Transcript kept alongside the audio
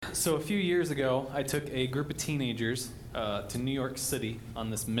So a few years ago, I took a group of teenagers to New York City on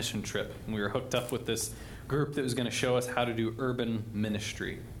this mission trip. And we were hooked up with this group that was going to show us how to do urban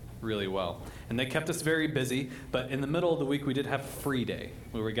ministry really well. And they kept us very busy, but in the middle of the week, we did have a free day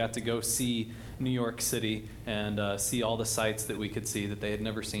where we got to go see New York City and see all the sights that we could see that they had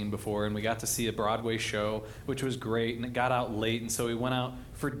never seen before. And we got to see a Broadway show, which was great, and it got out late. And so we went out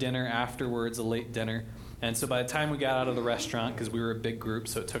for dinner afterwards, a late dinner. And so by the time we got out of the restaurant, because we were a big group,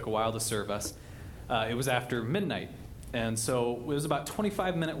 so it took a while to serve us, it was after midnight. And so it was about a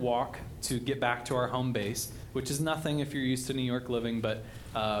 25-minute walk to get back to our home base, which is nothing if you're used to New York living, but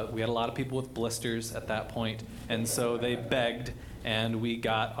we had a lot of people with blisters at that point. And so they begged, and we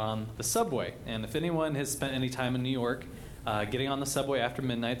got on the subway. And if anyone has spent any time in New York, getting on the subway after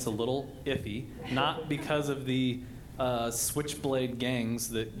midnight's a little iffy, not because of the switchblade gangs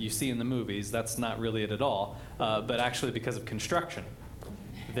that you see in the movies. That's not really it at all, but actually because of construction.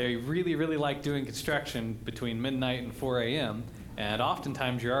 They really, really like doing construction between midnight and 4 a.m., and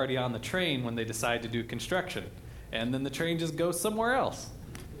oftentimes you're already on the train when they decide to do construction, and then the train just goes somewhere else.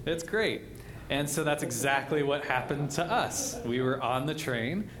 It's great. And so that's exactly what happened to us. We were on the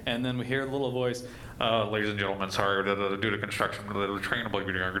train, and then we hear a little voice, ladies and gentlemen, sorry, due to construction, the train will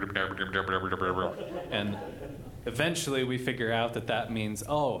be... And eventually we figure out that means,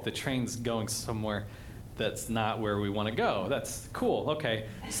 oh, the train's going somewhere that's not where we want to go. That's cool. Okay.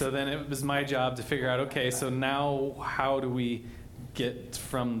 So then it was my job to figure out, okay, so now how do we get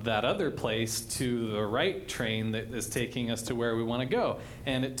from that other place to the right train that is taking us to where we want to go?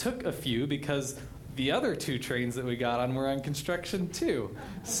 And it took a few because the other two trains that we got on were on construction too.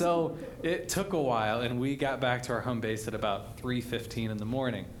 So it took a while, and we got back to our home base at about 3:15 in the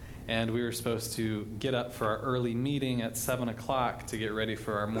morning. And we were supposed to get up for our early meeting at 7 o'clock to get ready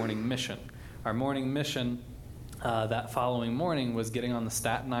for our morning mission. Our morning mission that following morning was getting on the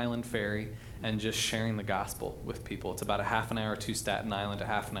Staten Island ferry and just sharing the gospel with people. It's about a half an hour to Staten Island, a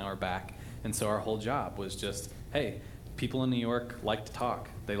half an hour back. And so our whole job was just, hey, people in New York like to talk.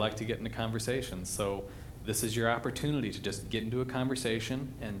 They like to get into conversations. So this is your opportunity to just get into a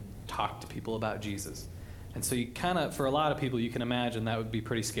conversation and talk to people about Jesus. And so you kind of, for a lot of people, you can imagine that would be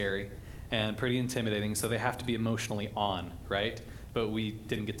pretty scary and pretty intimidating, so they have to be emotionally on, right? But we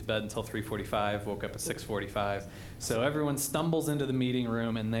didn't get to bed until 3:45, woke up at 6:45. So everyone stumbles into the meeting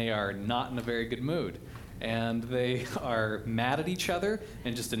room, and they are not in a very good mood. And they are mad at each other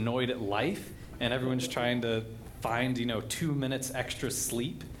and just annoyed at life, and everyone's trying to find, 2 minutes extra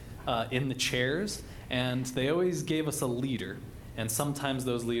sleep in the chairs. And they always gave us a leader. And sometimes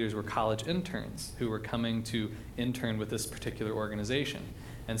those leaders were college interns who were coming to intern with this particular organization.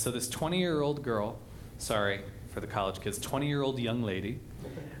 And so this 20-year-old girl, sorry for the college kids, 20-year-old young lady,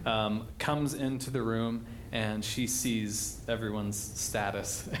 comes into the room, and she sees everyone's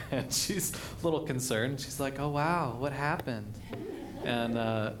status. And she's a little concerned. She's like, oh, wow, what happened?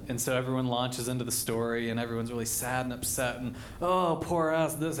 And so everyone launches into the story, and everyone's really sad and upset. And, oh, poor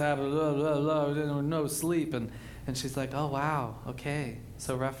us, this happened, blah, blah, blah, no sleep. And she's like, oh, wow, okay,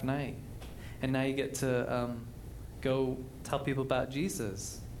 so rough night. And now you get to go tell people about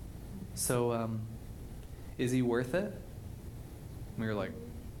Jesus. So is he worth it? And we were like,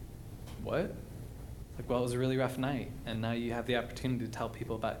 what? Like, well, it was a really rough night, and now you have the opportunity to tell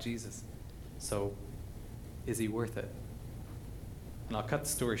people about Jesus. So is he worth it? And I'll cut the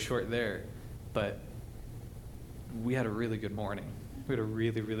story short there, but we had a really good morning. We had a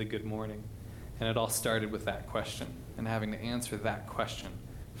really, really good morning. And it all started with that question and having to answer that question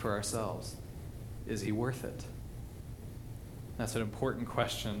for ourselves. Is he worth it? That's an important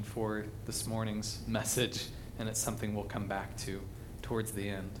question for this morning's message, and it's something we'll come back to towards the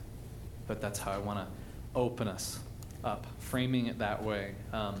end. But that's how I want to open us up, framing it that way.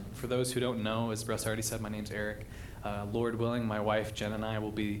 For those who don't know, as Russ already said, my name's Eric. Lord willing, my wife Jen and I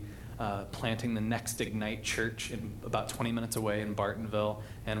will be planting the next Ignite Church in about 20 minutes away in Bartonville.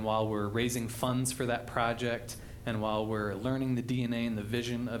 And while we're raising funds for that project, and while we're learning the DNA and the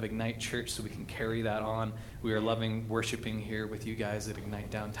vision of Ignite Church so we can carry that on, we are loving worshiping here with you guys at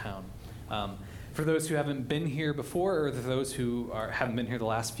Ignite Downtown. For those who haven't been here before, or those who haven't been here the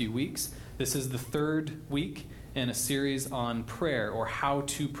last few weeks, this is the third week in a series on prayer, or how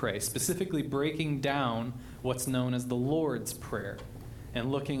to pray, specifically breaking down what's known as the Lord's Prayer,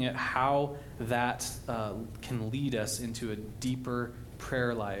 and looking at how that can lead us into a deeper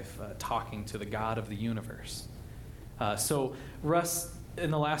prayer life, talking to the God of the universe. So Russ, in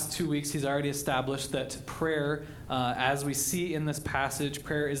the last 2 weeks, he's already established that prayer, as we see in this passage,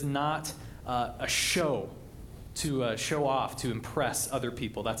 prayer is not a show. to show off, to impress other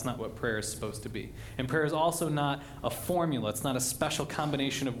people. That's not what prayer is supposed to be. And prayer is also not a formula. It's not a special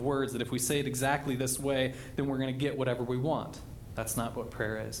combination of words that if we say it exactly this way, then we're going to get whatever we want. That's not what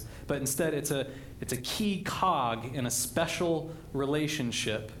prayer is. But instead, it's a key cog in a special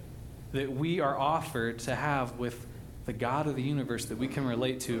relationship that we are offered to have with the God of the universe that we can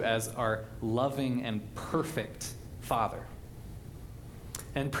relate to as our loving and perfect Father.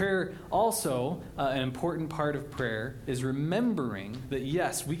 And prayer also, an important part of prayer, is remembering that,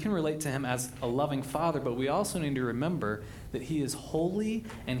 yes, we can relate to him as a loving Father, but we also need to remember that he is holy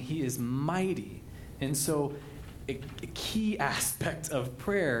and he is mighty. And so a key aspect of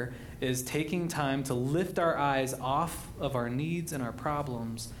prayer is taking time to lift our eyes off of our needs and our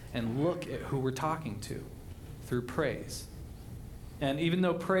problems and look at who we're talking to through praise. And even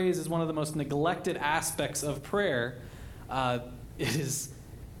though praise is one of the most neglected aspects of prayer, it is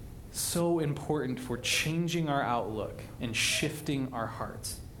so important for changing our outlook and shifting our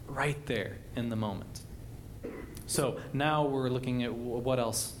hearts right there in the moment. So now we're looking at what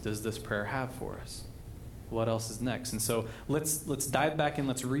else does this prayer have for us? What else is next? And so let's dive back in.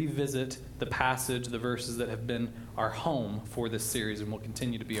 Let's revisit the passage, the verses that have been our home for this series and will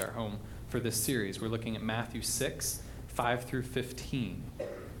continue to be our home for this series. We're looking at Matthew 6, 5 through 15.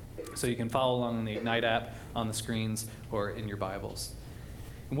 So you can follow along in the Ignite app on the screens or in your Bibles.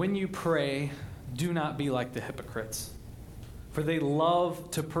 When you pray, do not be like the hypocrites, for they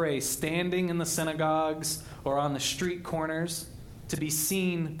love to pray standing in the synagogues or on the street corners to be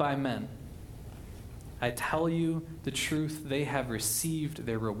seen by men. I tell you the truth, they have received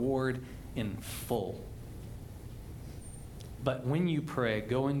their reward in full. But when you pray,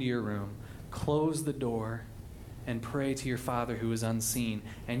 go into your room, close the door, and pray to your Father who is unseen,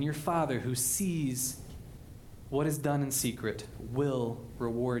 and your Father who sees what is done in secret will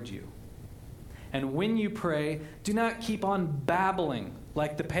reward you. And when you pray, do not keep on babbling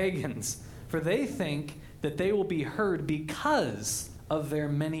like the pagans, for they think that they will be heard because of their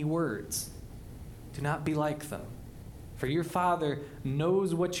many words. Do not be like them, for your Father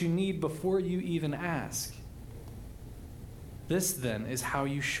knows what you need before you even ask. This, then, is how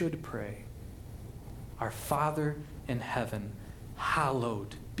you should pray. Our Father in heaven,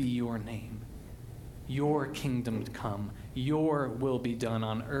 hallowed be your name. Your kingdom come, your will be done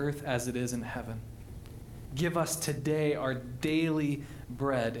on earth as it is in heaven. Give us today our daily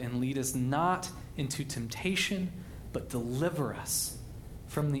bread and lead us not into temptation, but deliver us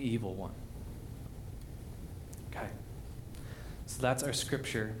from the evil one. Okay. So that's our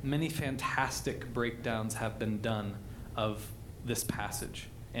scripture. Many fantastic breakdowns have been done of this passage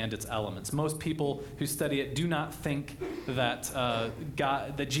and its elements. Most people who study it do not think that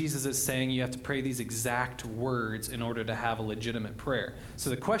that Jesus is saying you have to pray these exact words in order to have a legitimate prayer. So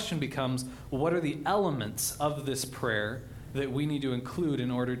the question becomes, what are the elements of this prayer that we need to include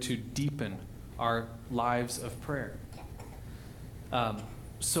in order to deepen our lives of prayer?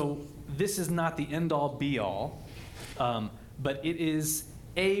 So this is not the end-all, be-all, but it is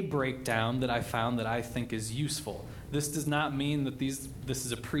a breakdown that I found that I think is useful. This does not mean that this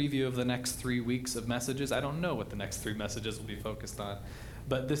is a preview of the next 3 weeks of messages. I don't know what the next 3 messages will be focused on.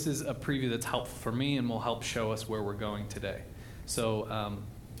 But this is a preview that's helpful for me and will help show us where we're going today. So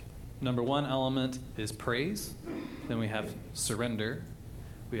number one element is praise. Then we have surrender.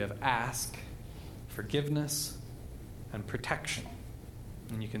 We have ask, forgiveness, and protection.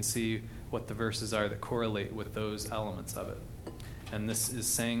 And you can see what the verses are that correlate with those elements of it. And this is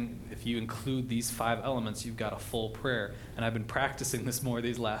saying if you include these 5 elements, you've got a full prayer. And I've been practicing this more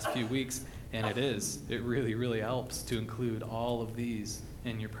these last few weeks, and it really, really helps to include all of these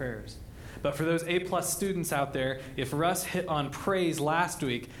in your prayers. But for those A+ students out there, if Russ hit on praise last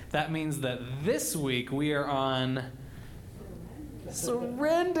week, that means that this week we are on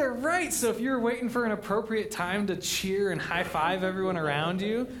surrender. Right. So if you're waiting for an appropriate time to cheer and high five everyone around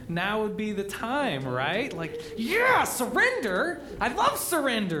you, now would be the time, right? Like, yeah, surrender. I love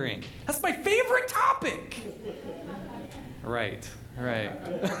surrendering. That's my favorite topic. Right.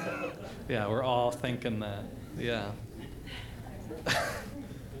 Yeah, we're all thinking that. Yeah.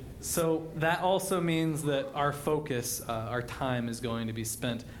 So that also means that our focus, our time is going to be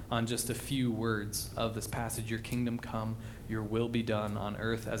spent on just a few words of this passage. Your kingdom come, your will be done on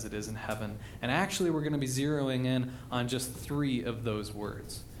earth as it is in heaven. And actually we're going to be zeroing in on just 3 of those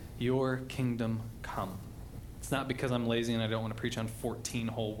words. Your kingdom come. It's not because I'm lazy and I don't want to preach on 14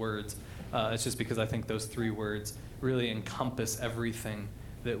 whole words. It's just because I think those 3 words really encompass everything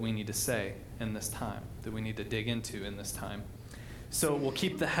that we need to say in this time, that we need to dig into in this time. So we'll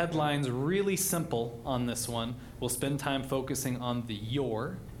keep the headlines really simple on this one. We'll spend time focusing on the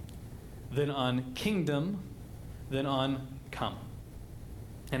your, then on kingdom, then on come.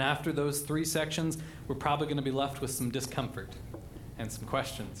 And after those 3 sections, we're probably going to be left with some discomfort and some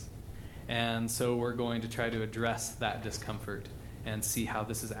questions. And so we're going to try to address that discomfort and see how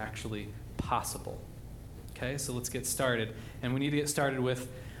this is actually possible. Okay, so let's get started. And we need to get started with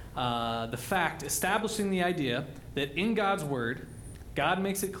the fact, establishing the idea that in God's Word, God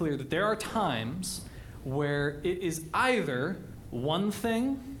makes it clear that there are times where it is either one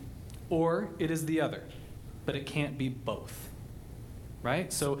thing or it is the other, but it can't be both.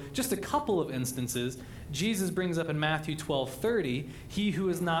 Right? So just a couple of instances, Jesus brings up in Matthew 12:30, he who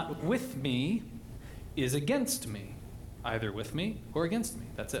is not with me is against me, either with me or against me.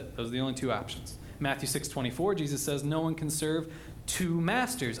 That's it. Those are the only 2 options. Matthew 6:24, Jesus says, no one can serve 2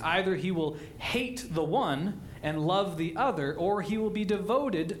 masters. Either he will hate the one and love the other, or he will be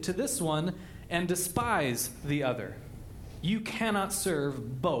devoted to this one and despise the other. You cannot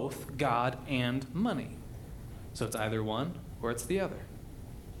serve both God and money. So it's either one or it's the other.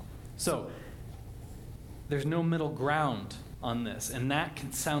 So there's no middle ground on this, and that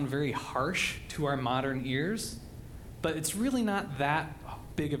can sound very harsh to our modern ears, but it's really not that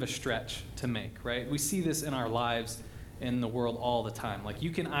big of a stretch to make, right? We see this in our lives in the world all the time. Like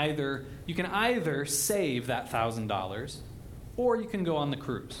you can either save that $1,000 or you can go on the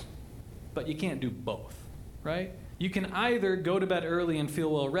cruise, but you can't do both, right? You can either go to bed early and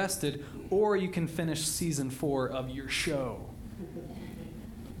feel well rested, or you can finish season 4 of your show,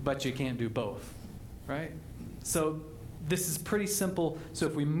 but you can't do both, right? So this is pretty simple. So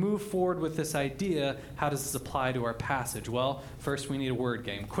if we move forward with this idea, how does this apply to our passage? Well, first we need a word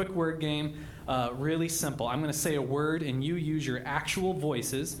game. Quick word game, really simple. I'm going to say a word, and you use your actual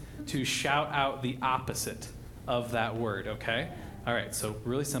voices to shout out the opposite of that word, okay? All right, so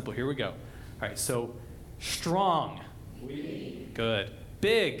really simple. Here we go. All right, so strong. Good.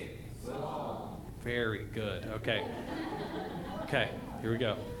 Big. Very good. Okay. Okay, here we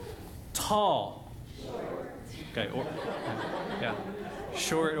go. Tall. Okay. Yeah.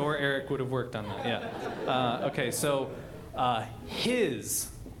 Short or Eric would have worked on that. Yeah. Okay. So, his.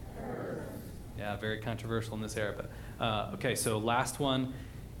 Yeah. Very controversial in this era, but okay. So last one.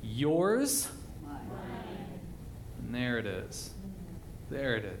 Yours. And there it is.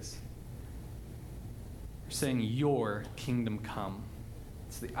 There it is. We're saying your kingdom come.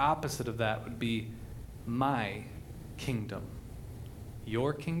 So the opposite of that would be my kingdom.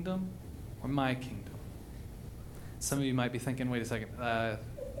 Your kingdom or my kingdom? Some of you might be thinking, wait a second, I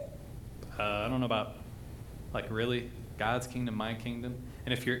don't know about, like, really? God's kingdom, my kingdom?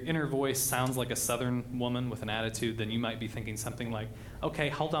 And if your inner voice sounds like a southern woman with an attitude, then you might be thinking something like, okay,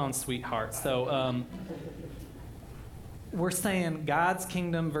 hold on, sweetheart. So we're saying God's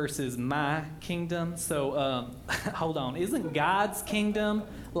kingdom versus my kingdom. So hold on. Isn't God's kingdom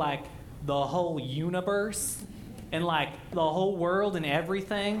like the whole universe and like the whole world and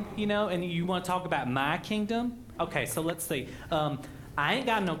everything, you know? And you want to talk about my kingdom? Okay, so let's see. I ain't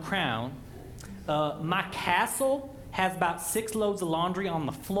got no crown. My castle has about 6 loads of laundry on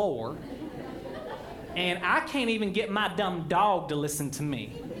the floor. And I can't even get my dumb dog to listen to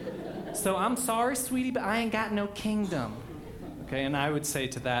me. So I'm sorry, sweetie, but I ain't got no kingdom. Okay, and I would say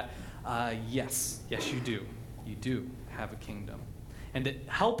to that, yes, you do. You do have a kingdom. And to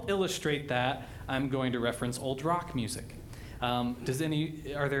help illustrate that, I'm going to reference old rock music. Are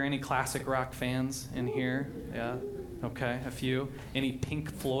there any classic rock fans in here? Yeah? Okay, a few. Any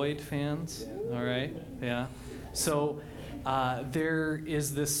Pink Floyd fans? All right, yeah. So there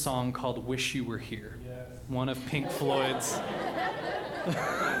is this song called Wish You Were Here. One of Pink Floyd's...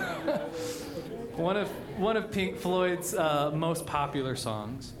 one of Pink Floyd's most popular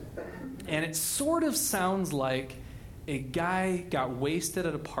songs. And it sort of sounds like a guy got wasted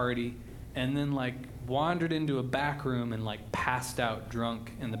at a party and then like wandered into a back room and like passed out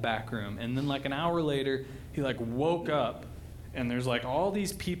drunk in the back room. And then like an hour later, he like woke up and there's like all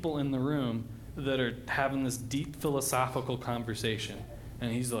these people in the room that are having this deep philosophical conversation.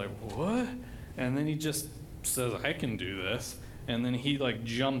 And he's like, what? And then he just says, I can do this. And then he like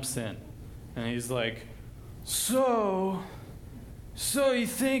jumps in. And he's like, so you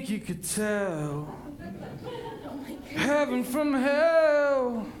think you could tell heaven from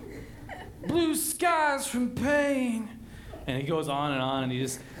hell, blue skies from pain. And he goes on, and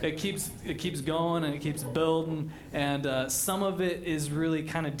it keeps going, and it keeps building, and some of it is really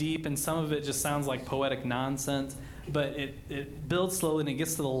kind of deep, and some of it just sounds like poetic nonsense, but it builds slowly, and it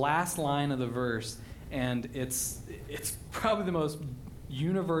gets to the last line of the verse, and it's probably the most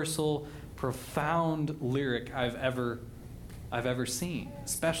universal, profound lyric I've ever seen,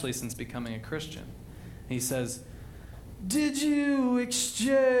 especially since becoming a Christian. He says, did you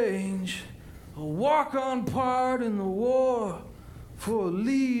exchange a walk-on part in the war for a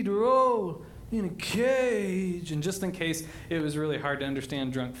lead role in a cage. And just in case it was really hard to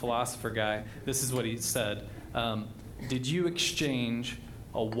understand, drunk philosopher guy, this is what he said. Did you exchange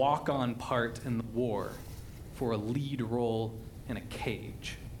a walk-on part in the war for a lead role in a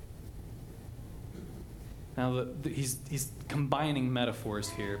cage? Now, he's combining metaphors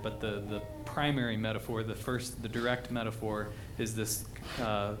here, but the primary metaphor, the direct metaphor, is this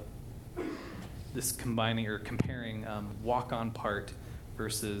combining or comparing walk-on part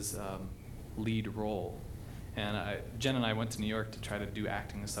versus lead role. And Jen and I went to New York to try to do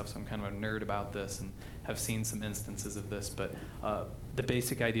acting and stuff, so I'm kind of a nerd about this and have seen some instances of this. But the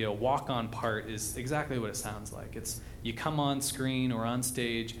basic idea, a walk-on part, is exactly what it sounds like. It's you come on screen or on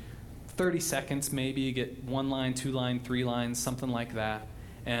stage, 30 seconds maybe, you get 1 line, 2 line, 3 lines, something like that,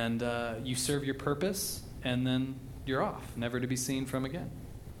 and you serve your purpose, and then you're off, never to be seen from again.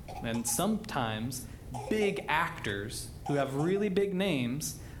 And sometimes big actors who have really big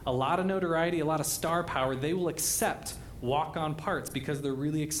names, a lot of notoriety, a lot of star power, they will accept walk-on parts because they're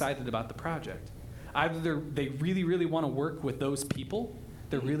really excited about the project. Either they really, really want to work with those people,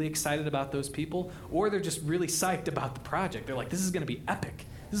 they're really excited about those people, or they're just really psyched about the project. They're like, this is going to be epic.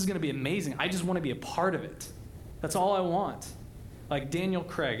 This is going to be amazing. I just want to be a part of it. That's all I want. Like Daniel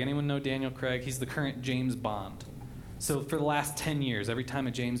Craig. Anyone know Daniel Craig? He's the current James Bond. So for the last 10 years, every time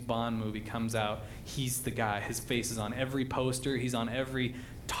a James Bond movie comes out, he's the guy. His face is on every poster. He's on every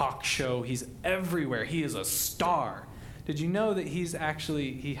talk show. He's everywhere. He is a star. Did you know that he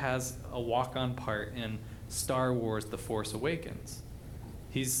has a walk-on part in Star Wars: The Force Awakens?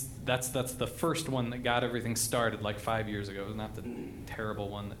 That's the first one that got everything started like 5 years ago. It was not the terrible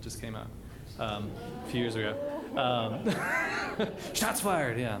one that just came out a few years ago. Shots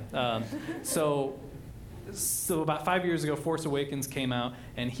fired, yeah. So about 5 years ago, Force Awakens came out,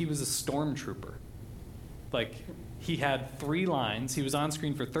 and he was a stormtrooper. Like, he had 3 lines, he was on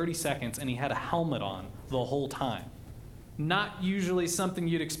screen for 30 seconds, and he had a helmet on the whole time. Not usually something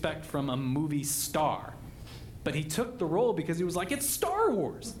you'd expect from a movie star. But he took the role because he was like, it's Star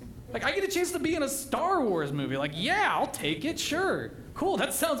Wars. Like, I get a chance to be in a Star Wars movie. Like, yeah, I'll take it, sure. Cool,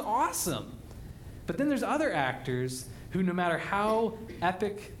 that sounds awesome. But then there's other actors who, no matter how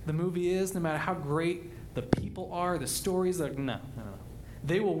epic the movie is, no matter how great the people are, the stories, like, no.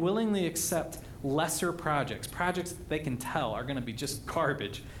 They will willingly accept lesser projects they can tell are going to be just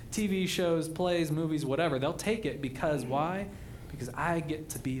garbage. TV shows, plays, movies, whatever. They'll take it because why? Because I get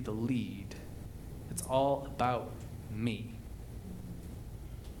to be the lead. It's all about me.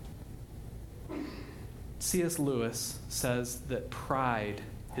 C.S. Lewis says that pride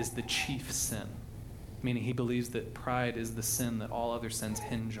is the chief sin, meaning he believes that pride is the sin that all other sins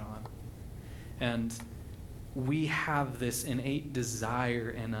hinge on. And we have this innate desire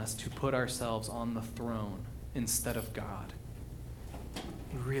in us to put ourselves on the throne instead of God.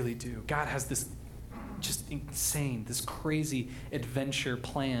 We really do. God has this just insane, this crazy adventure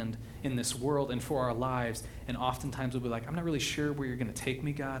planned in this world and for our lives. And oftentimes we'll be like, I'm not really sure where you're going to take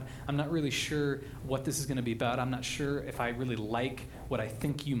me, God. I'm not really sure what this is going to be about. I'm not sure if I really like what I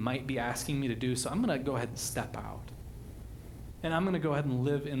think you might be asking me to do. So I'm going to go ahead and step out. And I'm going to go ahead and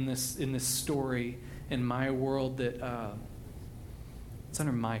live in this story, in my world that it's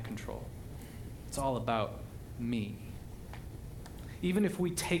under my control. It's all about me. Even if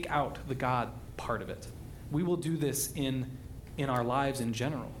we take out the God part of it, we will do this in our lives in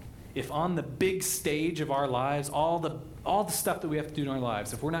general. If on the big stage of our lives, all the stuff that we have to do in our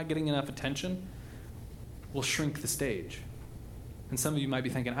lives, if we're not getting enough attention, we'll shrink the stage. And some of you might be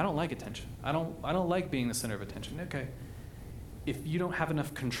thinking, I don't like attention. I don't like being the center of attention. Okay. If you don't have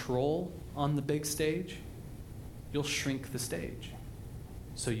enough control on the big stage, you'll shrink the stage.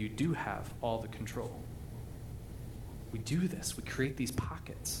 So you do have all the control. We do this. We create these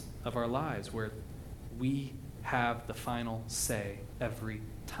pockets of our lives where we have the final say every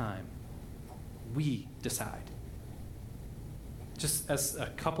time. We decide. Just as a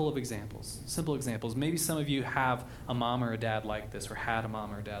couple of examples, simple examples. Maybe some of you have a mom or a dad like this, or had a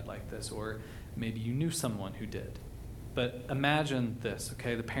mom or a dad like this, or maybe you knew someone who did. But imagine this,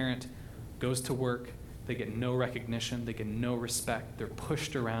 okay? The parent goes to work. They get no recognition. They get no respect. They're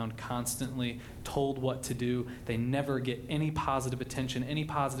pushed around constantly, told what to do. They never get any positive attention, any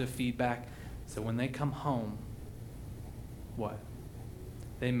positive feedback. So when they come home, what?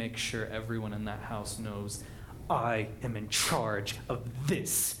 They make sure everyone in that house knows, I am in charge of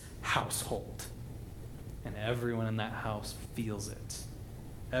this household. And everyone in that house feels it.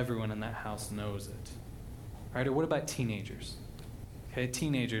 Everyone in that house knows it. Right? Or what about teenagers? Okay,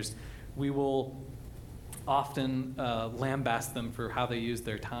 teenagers, we will often lambast them for how they use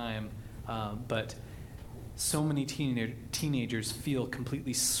their time But so many teenagers feel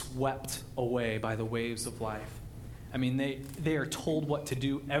completely swept away by the waves of life. I mean, they are told what to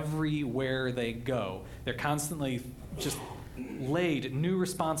do everywhere they go. They're constantly just laid new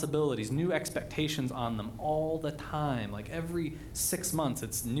responsibilities, new expectations on them all the time. Like every 6 months,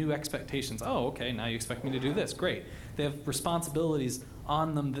 it's new expectations. Oh, okay, now you expect me to do this. Great. They have responsibilities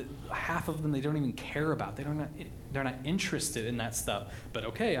on them that half of them they don't even care about. They're not interested in that stuff. But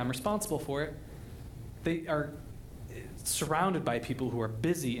okay, I'm responsible for it. They are surrounded by people who are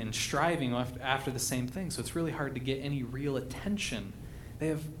busy and striving after the same thing. So it's really hard to get any real attention.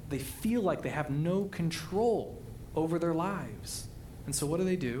 They feel like they have no control over their lives. And so what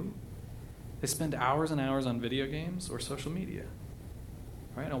do? They spend hours and hours on video games or social media.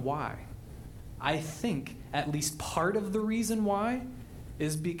 Right? Now why? I think at least part of the reason why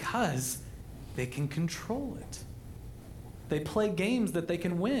is because they can control it. They play games that they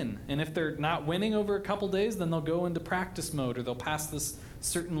can win. And if they're not winning over a couple days, then they'll go into practice mode, or they'll pass this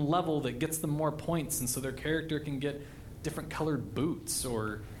certain level that gets them more points, and so their character can get different colored boots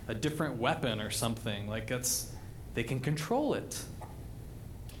or a different weapon or something. They can control it.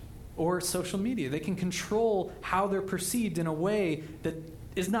 Or social media. They can control how they're perceived in a way that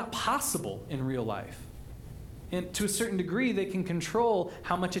is not possible in real life. And to a certain degree, they can control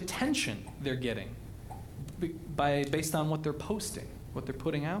how much attention they're getting based on what they're posting, what they're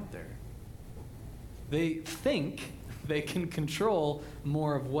putting out there. They think they can control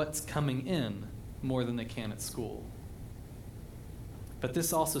more of what's coming in more than they can at school. But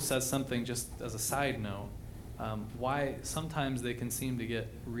this also says something, just as a side note, why sometimes they can seem to get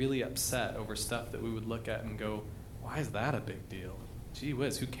really upset over stuff that we would look at and go, why is that a big deal? Gee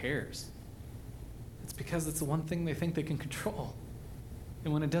whiz, who cares? It's because it's the one thing they think they can control.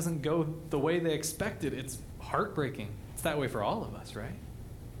 And when it doesn't go the way they expected, it's heartbreaking. It's that way for all of us, right?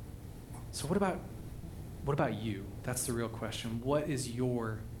 So what about you? That's the real question. What is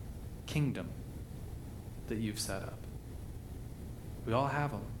your kingdom that you've set up? We all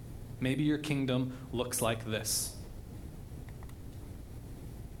have them. Maybe your kingdom looks like this.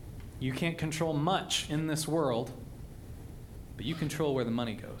 You can't control much in this world, but you control where the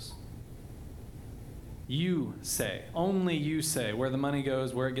money goes. You say, only you say, where the money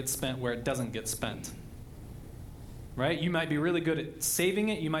goes, where it gets spent, where it doesn't get spent. Right? You might be really good at saving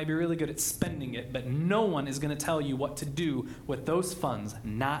it, you might be really good at spending it, but no one is going to tell you what to do with those funds,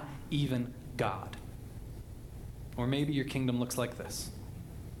 not even God. Or maybe your kingdom looks like this.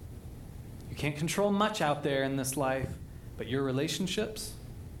 You can't control much out there in this life, but your relationships,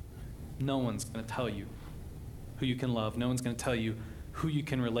 no one's going to tell you who you can love. No one's going to tell you who you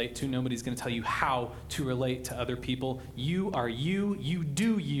can relate to. Nobody's going to tell you how to relate to other people. You are you, you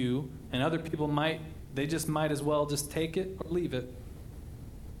do you, and other people might as well just take it or leave it.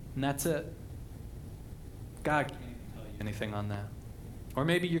 And that's it. God can't tell you anything on that. Or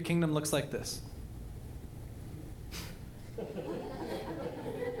maybe your kingdom looks like this.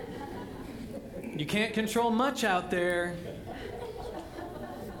 You can't control much out there,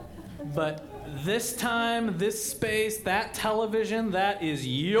 but this time, this space, that television, that is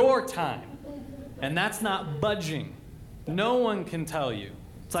your time. And that's not budging. No one can tell you.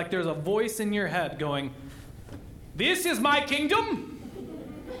 It's like there's a voice in your head going, "This is my kingdom,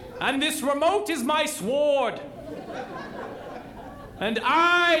 and this remote is my sword. And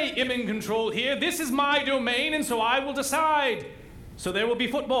I am in control here. This is my domain, and so I will decide." So there will be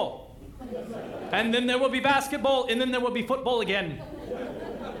football. And then there will be basketball, and then there will be football again.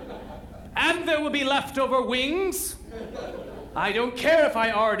 And there will be leftover wings. I don't care if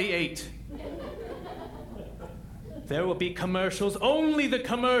I already ate. There will be commercials, only the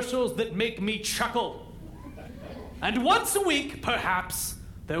commercials that make me chuckle. And once a week, perhaps,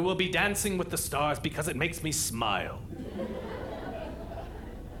 there will be Dancing with the Stars because it makes me smile.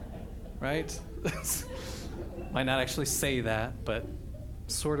 Right? Might not actually say that, but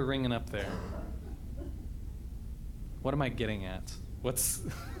sort of ringing up there. What am I getting at? What's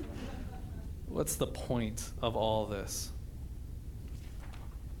the point of all this?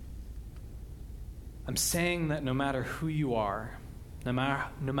 I'm saying that no matter who you are, no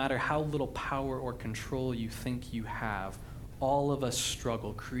matter how little power or control you think you have, all of us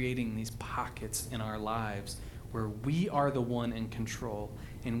struggle creating these pockets in our lives where we are the one in control,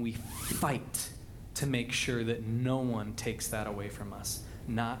 and we fight to make sure that no one takes that away from us,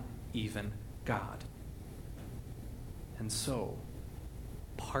 not even God. And so,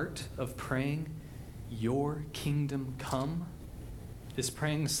 part of praying, "Your kingdom come," is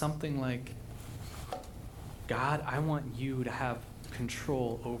praying something like, "God, I want you to have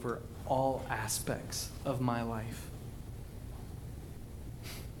control over all aspects of my life.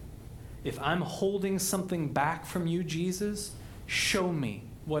 if I'm holding something back from you, Jesus, show me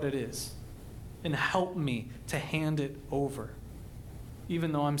what it is and help me to hand it over,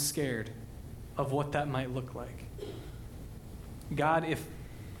 even though I'm scared of what that might look like. God, if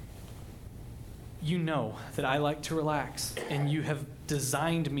you know that I like to relax and you have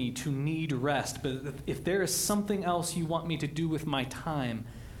designed me to need rest, but if there is something else you want me to do with my time,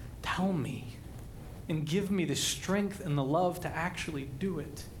 tell me and give me the strength and the love to actually do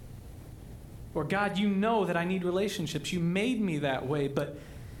it. Or God, you know that I need relationships. You made me that way, but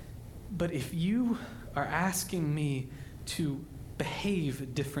if you are asking me to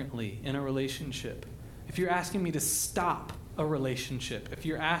behave differently in a relationship, if you're asking me to stop a relationship, if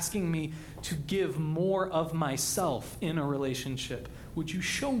you're asking me to give more of myself in a relationship, would you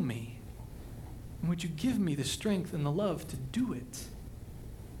show me? And would you give me the strength and the love to do it?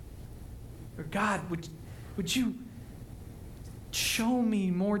 Or God, would you show me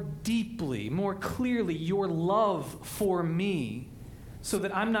more deeply, more clearly your love for me so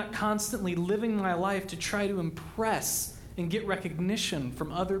that I'm not constantly living my life to try to impress and get recognition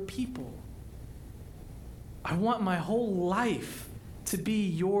from other people? I want my whole life to be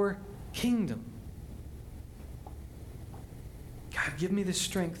your kingdom. God, give me the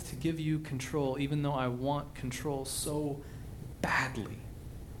strength to give you control, even though I want control so badly.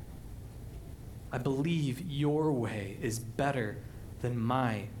 I believe your way is better than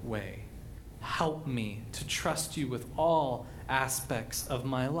my way. Help me to trust you with all aspects of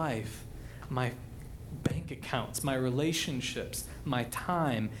my life, my bank accounts, my relationships, my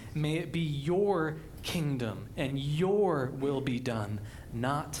time. May it be your kingdom and your will be done,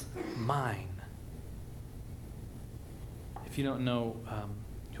 not mine. If you don't know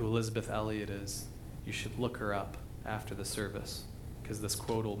who Elizabeth Elliot is, you should look her up after the service, because this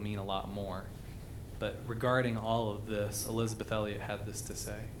quote will mean a lot more. But regarding all of this, Elizabeth Elliot had this to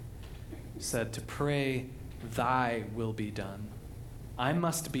say. She said, "To pray, thy will be done. I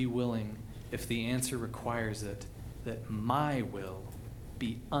must be willing, if the answer requires it, that my will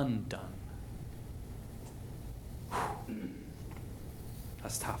be undone." Whew.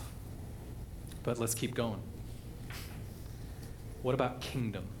 That's tough. But let's keep going. What about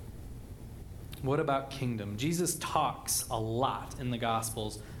kingdom? What about kingdom? Jesus talks a lot in the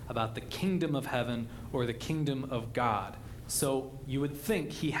Gospels about the kingdom of heaven or the kingdom of God. So you would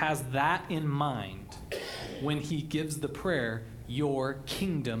think he has that in mind when he gives the prayer, "Your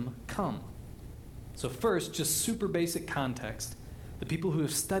kingdom come." So first, just super basic context. The people who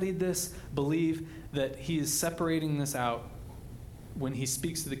have studied this believe that he is separating this out when he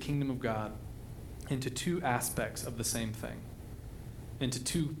speaks to the kingdom of God into two aspects of the same thing, into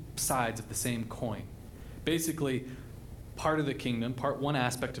two sides of the same coin. Basically, part of the kingdom, one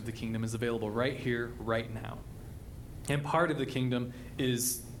aspect of the kingdom is available right here, right now. And part of the kingdom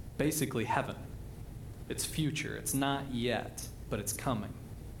is basically heaven. It's future. It's not yet, but it's coming.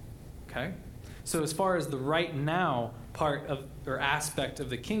 Okay? So as far as the right now part of or aspect of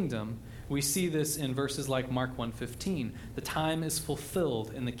the kingdom, we see this in verses like Mark 1:15. The time is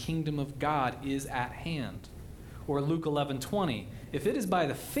fulfilled and the kingdom of God is at hand. Or Luke 11:20. If it is by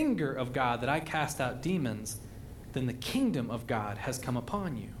the finger of God that I cast out demons, then the kingdom of God has come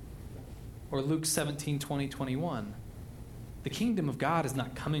upon you. Or Luke 17:20-21. The kingdom of God is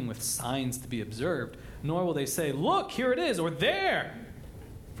not coming with signs to be observed, nor will they say, "Look, here it is," or "There."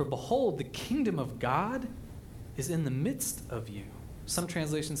 For behold, the kingdom of God is in the midst of you. Some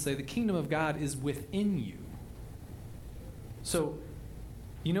translations say the kingdom of God is within you. So,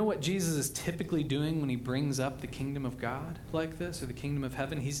 you know what Jesus is typically doing when he brings up the kingdom of God like this, or the kingdom of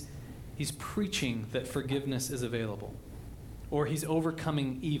heaven? He's preaching that forgiveness is available, or he's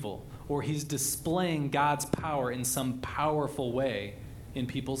overcoming evil, or he's displaying God's power in some powerful way in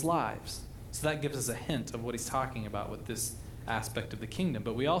people's lives. So that gives us a hint of what he's talking about with this aspect of the kingdom.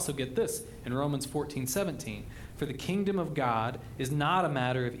 But we also get this in Romans 14:17. For the kingdom of God is not a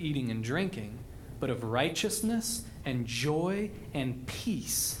matter of eating and drinking, but of righteousness and joy and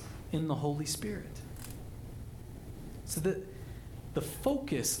peace in the Holy Spirit. So the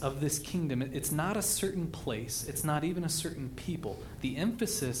focus of this kingdom, it's not a certain place, it's not even a certain people. The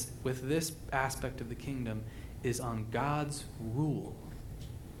emphasis with this aspect of the kingdom is on God's rule,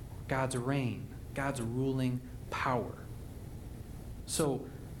 God's reign, God's ruling power. So,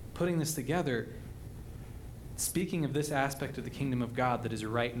 putting this together, speaking of this aspect of the kingdom of God that is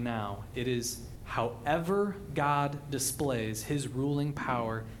right now, it is however God displays his ruling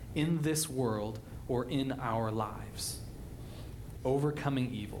power in this world or in our lives.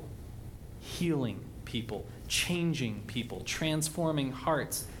 Overcoming evil, healing people, changing people, transforming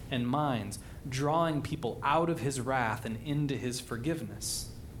hearts and minds, drawing people out of his wrath and into his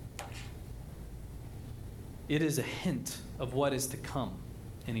forgiveness. It is a hint of what is to come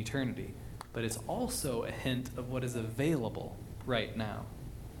in eternity, but it's also a hint of what is available right now.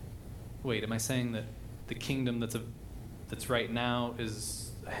 Wait, am I saying that the kingdom that's right now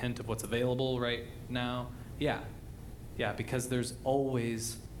is a hint of what's available right now? Yeah, because there's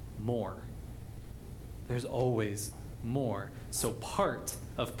always more. There's always more. So part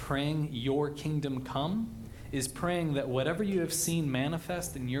of praying your kingdom come is praying that whatever you have seen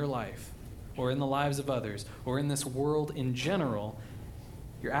manifest in your life or in the lives of others or in this world in general,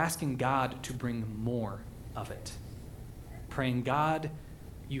 you're asking God to bring more of it. Praying, God,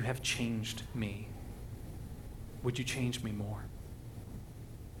 you have changed me. Would you change me more?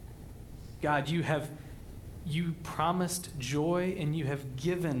 God, you promised joy and you have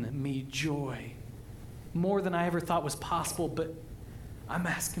given me joy. More than I ever thought was possible, but I'm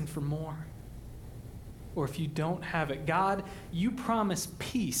asking for more. Or if you don't have it, God, you promise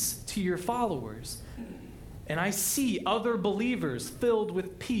peace to your followers. And I see other believers filled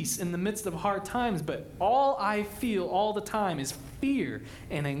with peace in the midst of hard times, but all I feel all the time is fear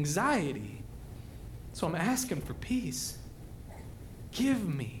and anxiety. So I'm asking for peace. Give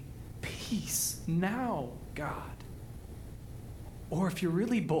me peace now, God. Or if you're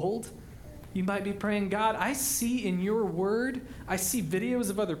really bold, you might be praying, God, I see in your word, I see videos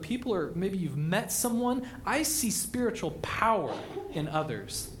of other people, or maybe you've met someone. I see spiritual power in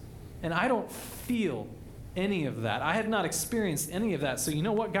others, and I don't feel any of that. I have not experienced any of that. So you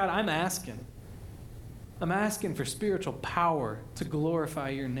know what, God, I'm asking for spiritual power to glorify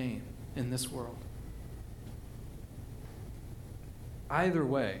your name in this world. Either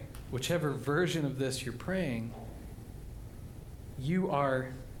way, whichever version of this you're praying, you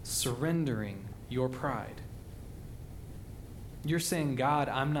are surrendering your pride. You're saying, God,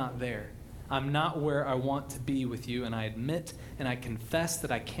 I'm not there. I'm not where I want to be with you, and I admit and I confess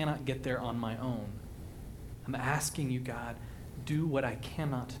that I cannot get there on my own. I'm asking you, God, do what I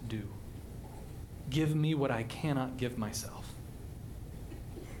cannot do. Give me what I cannot give myself.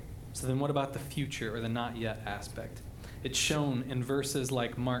 So then what about the future or the not yet aspect? It's shown in verses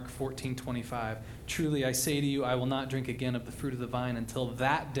like Mark 14:25. Truly I say to you, I will not drink again of the fruit of the vine until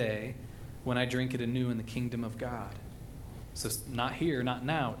that day when I drink it anew in the kingdom of God. So it's not here, not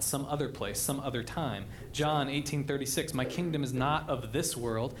now. It's some other place, some other time. John 18:36, my kingdom is not of this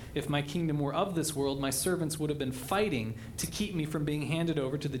world. If my kingdom were of this world, my servants would have been fighting to keep me from being handed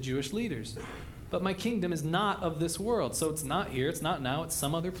over to the Jewish leaders. But my kingdom is not of this world. So it's not here, it's not now, it's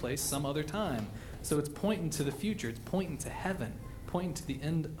some other place, some other time. So it's pointing to the future. It's pointing to heaven, pointing to the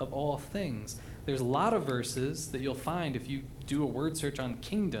end of all things. There's a lot of verses that you'll find if you do a word search on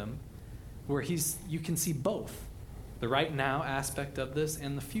kingdom where you can see both. The right now aspect of this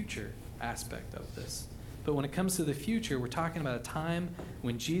and the future aspect of this. But when it comes to the future, we're talking about a time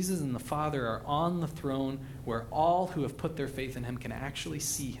when Jesus and the Father are on the throne where all who have put their faith in him can actually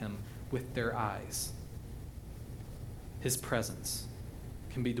see him with their eyes. His presence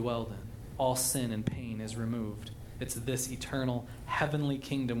can be dwelled in. All sin and pain is removed. It's this eternal heavenly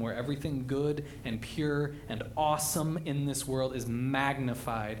kingdom where everything good and pure and awesome in this world is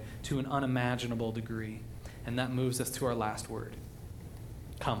magnified to an unimaginable degree. And that moves us to our last word.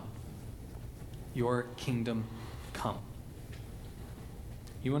 Come. Your kingdom come.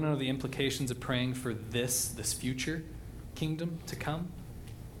 You want to know the implications of praying for this future kingdom to come?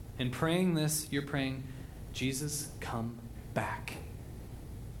 In praying this, you're praying, Jesus, come back.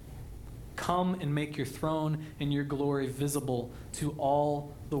 Come and make your throne and your glory visible to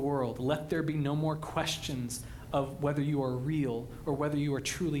all the world. Let there be no more questions of whether you are real or whether you are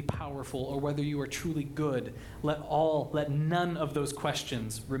truly powerful or whether you are truly good. Let none of those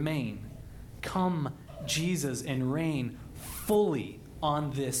questions remain. Come, Jesus, and reign fully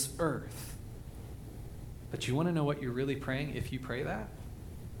on this earth. But you want to know what you're really praying if you pray that?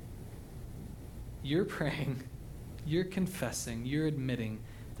 You're praying, you're confessing, you're admitting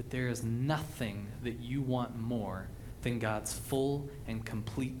that there is nothing that you want more than God's full and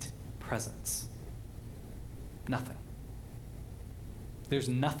complete presence. Nothing. There's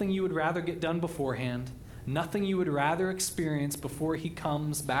nothing you would rather get done beforehand, nothing you would rather experience before he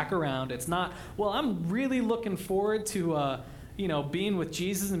comes back around. It's not, well, I'm really looking forward to being with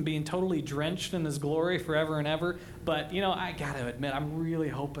Jesus and being totally drenched in his glory forever and ever, but I gotta admit, I'm really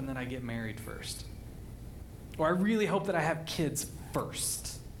hoping that I get married first. Or I really hope that I have kids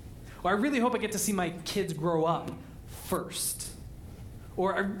first. Or I really hope I get to see my kids grow up first.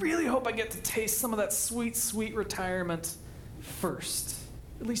 Or I really hope I get to taste some of that sweet, sweet retirement first.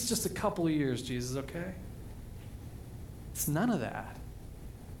 At least just a couple of years, Jesus, okay? It's none of that.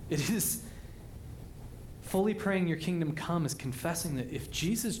 It is fully praying your kingdom come is confessing that if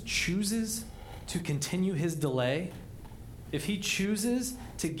Jesus chooses to continue his delay, if he chooses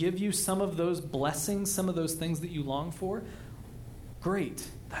to give you some of those blessings, some of those things that you long for, great.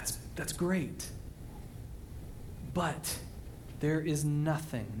 That's great. But there is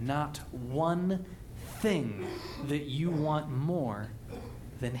nothing, not one thing that you want more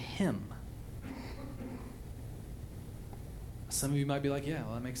than him. Some of you might be like, yeah,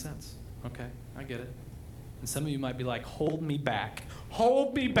 well, that makes sense. Okay, I get it. And some of you might be like, hold me back.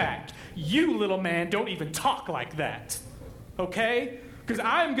 Hold me back. You, little man, don't even talk like that. Okay? Because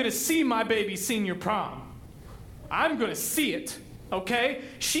I'm going to see my baby's senior prom. I'm going to see it. Okay?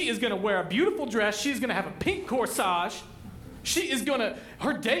 She is going to wear a beautiful dress. She's going to have a pink corsage.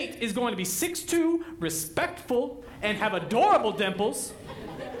 Her date is going to be 6'2", respectful, and have adorable dimples.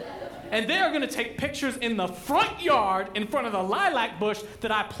 And they are going to take pictures in the front yard in front of the lilac bush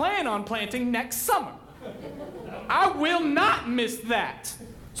that I plan on planting next summer. I will not miss that.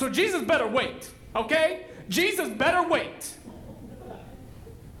 So Jesus better wait, okay? Jesus better wait.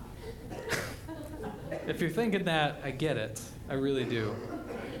 If you're thinking that, I get it. I really do.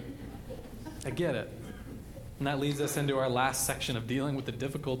 I get it. And that leads us into our last section of dealing with the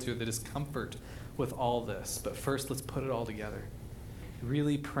difficulty or the discomfort with all this. But first, let's put it all together.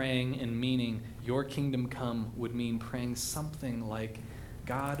 Really praying and meaning your kingdom come would mean praying something like,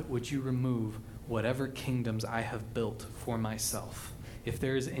 God, would you remove whatever kingdoms I have built for myself? If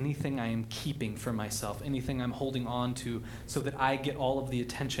there is anything I am keeping for myself, anything I'm holding on to so that I get all of the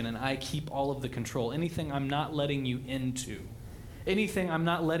attention and I keep all of the control, anything I'm not letting you into, anything I'm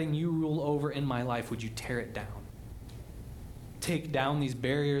not letting you rule over in my life, would you tear it down? Take down these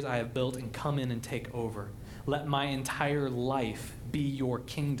barriers I have built and come in and take over. Let my entire life be your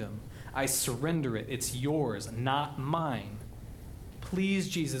kingdom. I surrender it. It's yours, not mine. Please,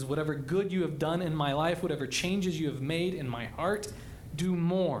 Jesus, whatever good you have done in my life, whatever changes you have made in my heart, do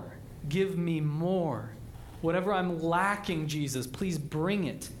more. Give me more. Whatever I'm lacking, Jesus, please bring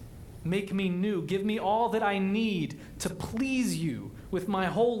it. Make me new. Give me all that I need to please you with my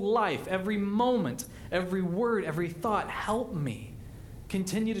whole life, every moment, every word, every thought. Help me.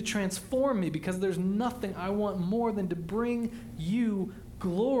 Continue to transform me, because there's nothing I want more than to bring you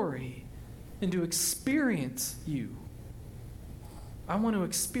glory and to experience you. I want to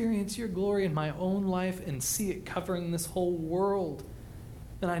experience your glory in my own life and see it covering this whole world.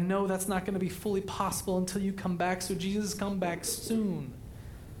 And I know that's not going to be fully possible until you come back. So Jesus, come back soon.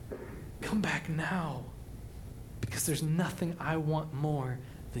 Come back now. Because there's nothing I want more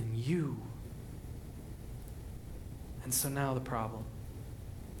than you. And so now the problem.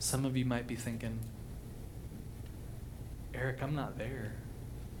 Some of you might be thinking, Eric, I'm not there.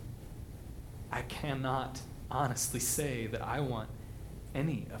 I cannot honestly say that I want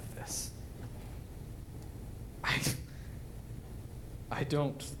any of this. I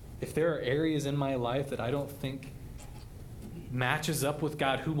don't, if there are areas in my life that I don't think matches up with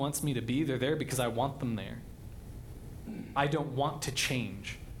God who wants me to be, they're there because I want them there. I don't want to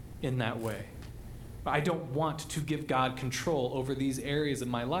change in that way. I don't want to give God control over these areas of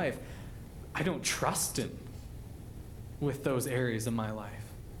my life. I don't trust him with those areas of my life.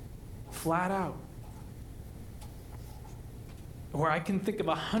 Flat out. Or I can think of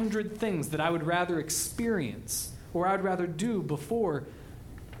 100 things that I would rather experience or I'd rather do before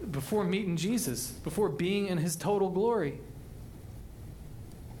meeting Jesus, before being in his total glory.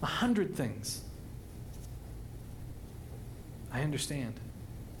 100 things. I understand.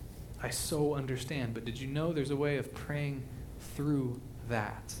 I so understand. But did you know there's a way of praying through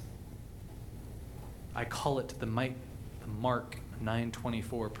that? I call it the Mark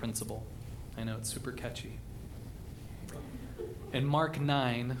 9:24 principle. I know it's super catchy. In Mark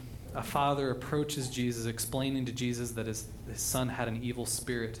 9, a father approaches Jesus, explaining to Jesus that his son had an evil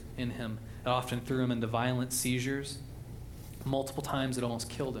spirit in him. It often threw him into violent seizures. Multiple times it almost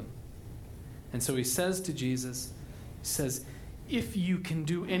killed him. And so he says to Jesus, he says, if you can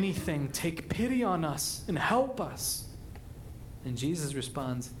do anything, take pity on us and help us. And Jesus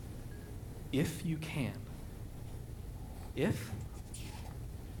responds, if you can. If?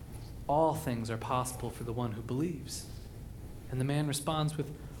 All things are possible for the one who believes. And the man responds with,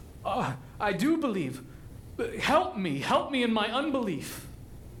 I do believe. Help me in my unbelief.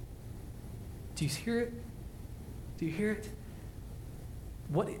 Do you hear it? Do you hear it?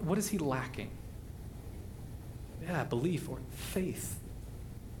 What is he lacking? Yeah, belief or faith.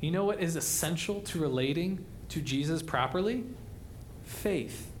 You know what is essential to relating to Jesus properly?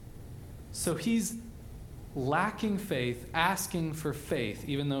 Faith. So he's lacking faith, asking for faith,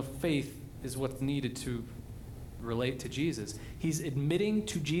 even though faith is what's needed to relate to Jesus. He's admitting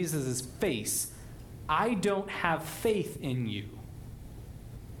to Jesus' face, I don't have faith in you.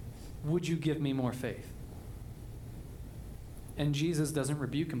 would you give me more faith? And Jesus doesn't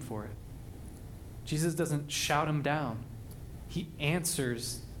rebuke him for it. Jesus doesn't shout him down. He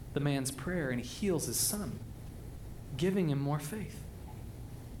answers the man's prayer and heals his son, giving him more faith.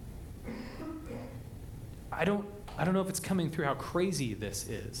 I don't know if it's coming through how crazy this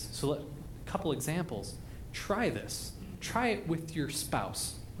is. So a couple examples. Try this. Try it with your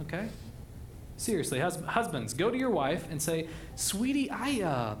spouse, okay? Seriously, husbands, go to your wife and say, "Sweetie,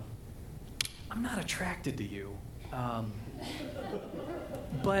 I'm not attracted to you.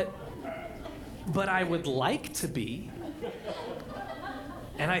 But I would like to be.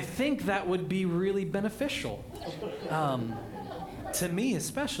 And I think that would be really beneficial. To me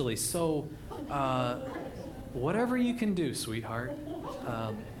especially. So whatever you can do, sweetheart,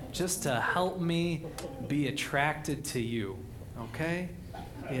 just to help me be attracted to you. Okay?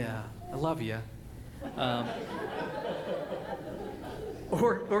 Yeah, I love you."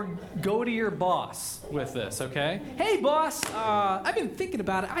 Or go to your boss with this, okay? "Hey, boss, I've been thinking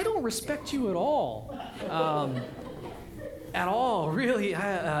about it. I don't respect you at all. At all, really.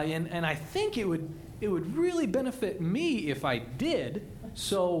 And I think it would really benefit me if I did.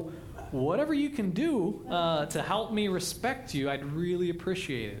 So whatever you can do to help me respect you, I'd really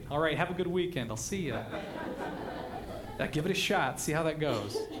appreciate it. All right, have a good weekend. I'll see you. Give it a shot. See how that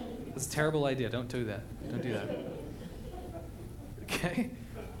goes." That's a terrible idea. Don't do that. Don't do that. Okay?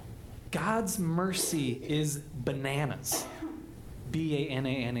 God's mercy is bananas.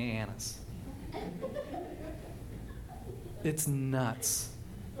 B-A-N-A-N-A-N-A-S. It's nuts.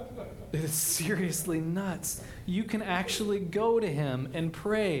 It is seriously nuts. You can actually go to him and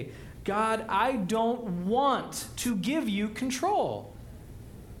pray, "God, I don't want to give you control,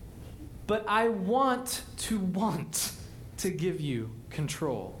 but I want to give you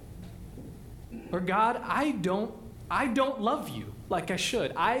control." Or, "God, I don't love you like I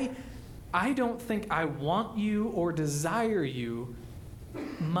should. I don't think I want you or desire you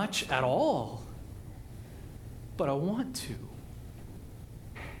much at all, but I want to.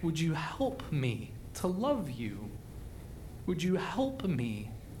 Would you help me to love you? Would you help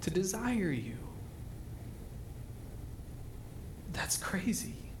me to desire you?" That's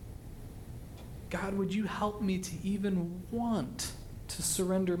crazy. "God, would you help me to even want to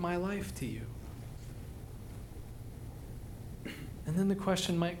surrender my life to you?" And then the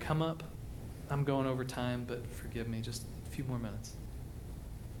question might come up. I'm going over time, but forgive me, just a few more minutes.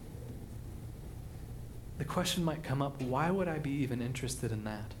 The question might come up, why would I be even interested in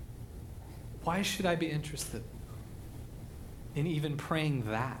that? Why should I be interested in even praying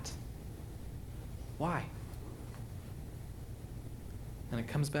that? Why? And it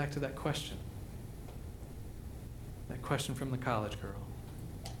comes back to that question. That question from the college girl.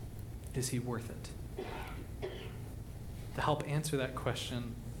 Is he worth it? To help answer that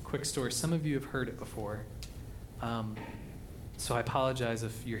question, quick story. Some of you have heard it before. So I apologize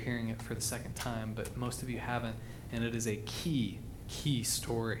if you're hearing it for the second time, but most of you haven't, and it is a key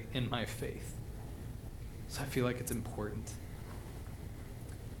story in my faith. So I feel like it's important.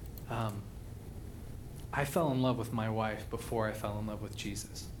 I fell in love with my wife before I fell in love with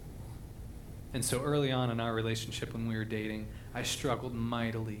Jesus. And so early on in our relationship when we were dating, I struggled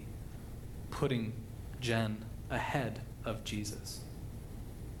mightily putting Jen ahead of Jesus.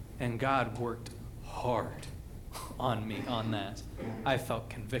 And God worked hard on me on that. I felt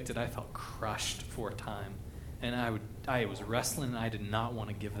convicted. I felt crushed for a time. And I was wrestling, and I did not want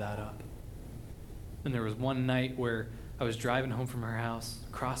to give that up. And there was one night where I was driving home from her house,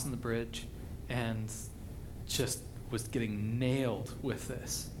 crossing the bridge, and just was getting nailed with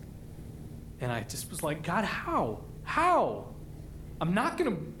this. And I just was like, "God, how? I'm not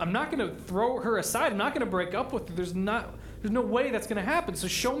gonna throw her aside. I'm not gonna break up with her. There's no way that's gonna happen. So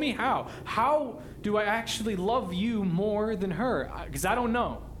show me how. How do I actually love you more than her? Because I don't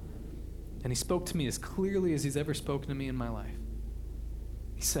know." And he spoke to me as clearly as he's ever spoken to me in my life.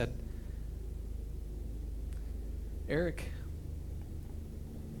 He said, "Eric,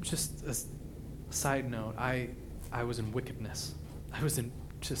 just a side note, I was in wickedness. I was in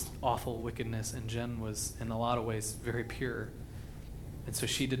just awful wickedness, and Jen was in a lot of ways very pure. And so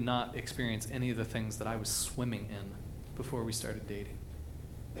she did not experience any of the things that I was swimming in before we started dating.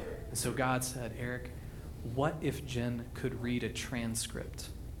 And so God said, "Eric, what if Jen could read a transcript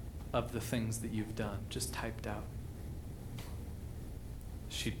of the things that you've done, just typed out?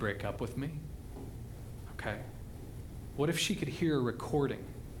 She'd break up with me. Okay. What if she could hear a recording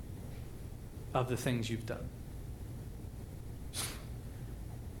of the things you've done?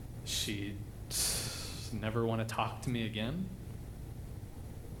 She'd never want to talk to me again.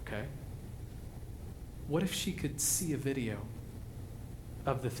 Okay. What if she could see a video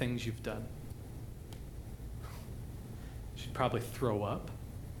of the things you've done. She'd probably throw up.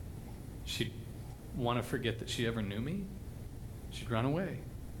 She'd want to forget that she ever knew me. She'd run away.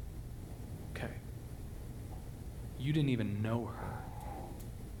 Okay. You didn't even know her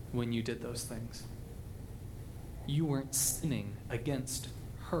when you did those things. You weren't sinning against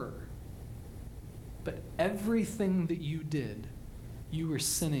her. But everything that you did, you were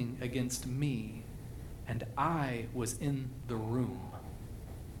sinning against me, and I was in the room.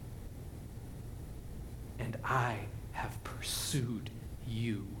 And I have pursued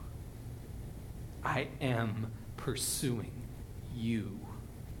you. I am pursuing you.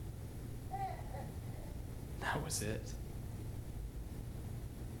 That was it.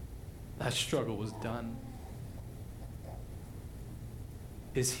 That struggle was done.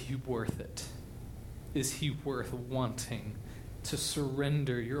 Is he worth it? Is he worth wanting to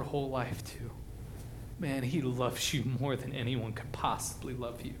surrender your whole life to? Man, he loves you more than anyone could possibly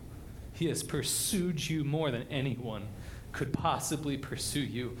love you. He has pursued you more than anyone could possibly pursue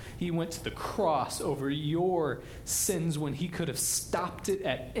you. He went to the cross over your sins when he could have stopped it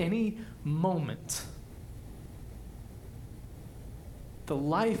at any moment. The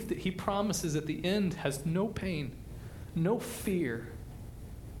life that he promises at the end has no pain, no fear,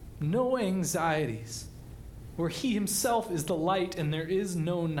 no anxieties, where he himself is the light and there is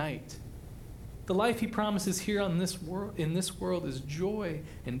no night. The life he promises here on this world, in this world, is joy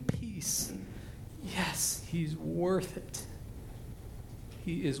and peace. Yes, he's worth it.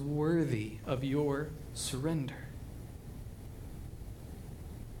 He is worthy of your surrender.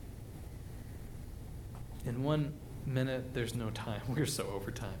 In 1 minute, there's no time. We're so over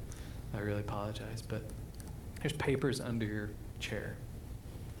time. I really apologize, but there's papers under your chair.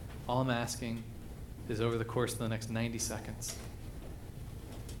 All I'm asking is over the course of the next 90 seconds,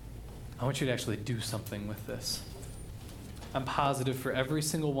 I want you to actually do something with this. I'm positive for every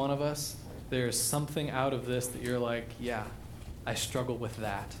single one of us, there's something out of this that you're like, yeah, I struggle with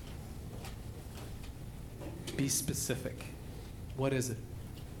that. Be specific. What is it?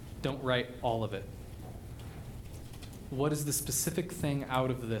 Don't write all of it. What is the specific thing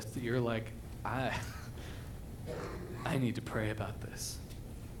out of this that you're like, I need to pray about this?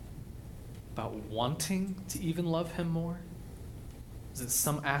 About wanting to even love him more? Is it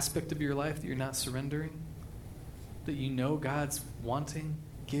some aspect of your life that you're not surrendering? That you know God's wanting?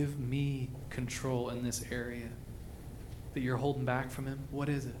 Give me control in this area. That you're holding back from him? What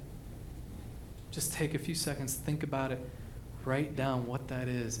is it? Just take a few seconds, think about it, write down what that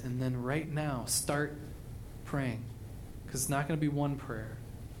is, and then right now start praying. Because it's not going to be one prayer.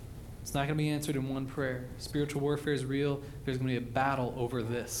 It's not going to be answered in one prayer. Spiritual warfare is real. There's going to be a battle over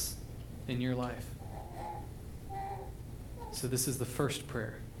this in your life. So this is the first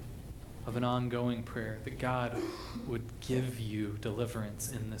prayer of an ongoing prayer, that God would give you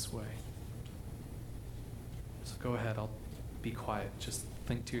deliverance in this way. So go ahead, I'll be quiet. Just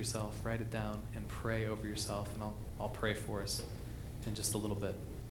think to yourself, write it down, and pray over yourself, and I'll pray for us in just a little bit.